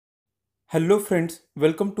Hello friends,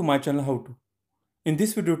 welcome to my channel How To. In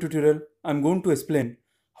this video tutorial, I'm going to explain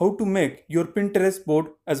how to make your Pinterest board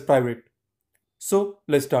as private. So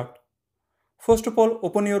let's start. First of all,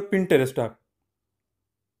 open your Pinterest app.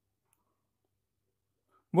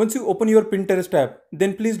 Once you open your Pinterest app,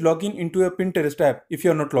 then please log in into your Pinterest app if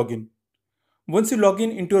you are not logged in. Once you log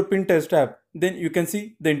in into your Pinterest app, then you can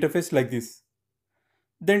see the interface like this.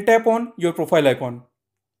 Then tap on your profile icon.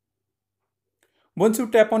 Once you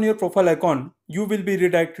tap on your profile icon, you will be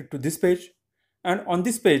redirected to this page. And on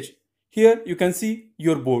this page, here you can see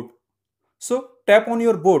your board. So tap on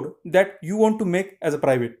your board that you want to make as a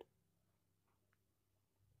private.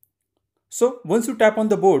 So once you tap on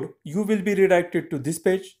the board, you will be redirected to this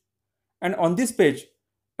page. And on this page,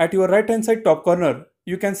 at your right hand side top corner,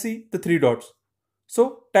 you can see the three dots.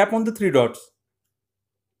 So tap on the three dots.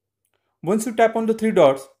 Once you tap on the three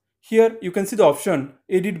dots, here you can see the option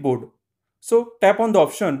Edit Board. So tap on the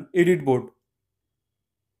option Edit Board.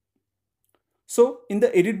 So in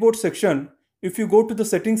the Edit Board section, if you go to the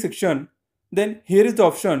settings section, then here is the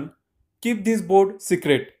option Keep this board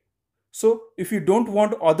secret. So if you don't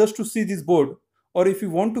want others to see this board, or if you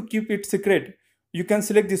want to keep it secret, you can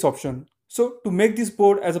select this option. So to make this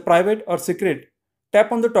board as a private or secret,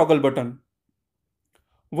 tap on the toggle button.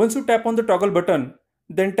 Once you tap on the toggle button,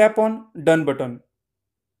 then tap on Done button.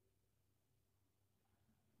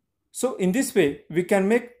 So in this way, we can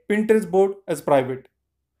make Pinterest board as private.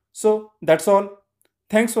 So that's all.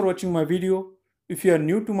 Thanks for watching my video. If you are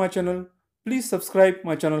new to my channel, please subscribe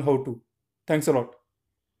my channel How To. Thanks a lot.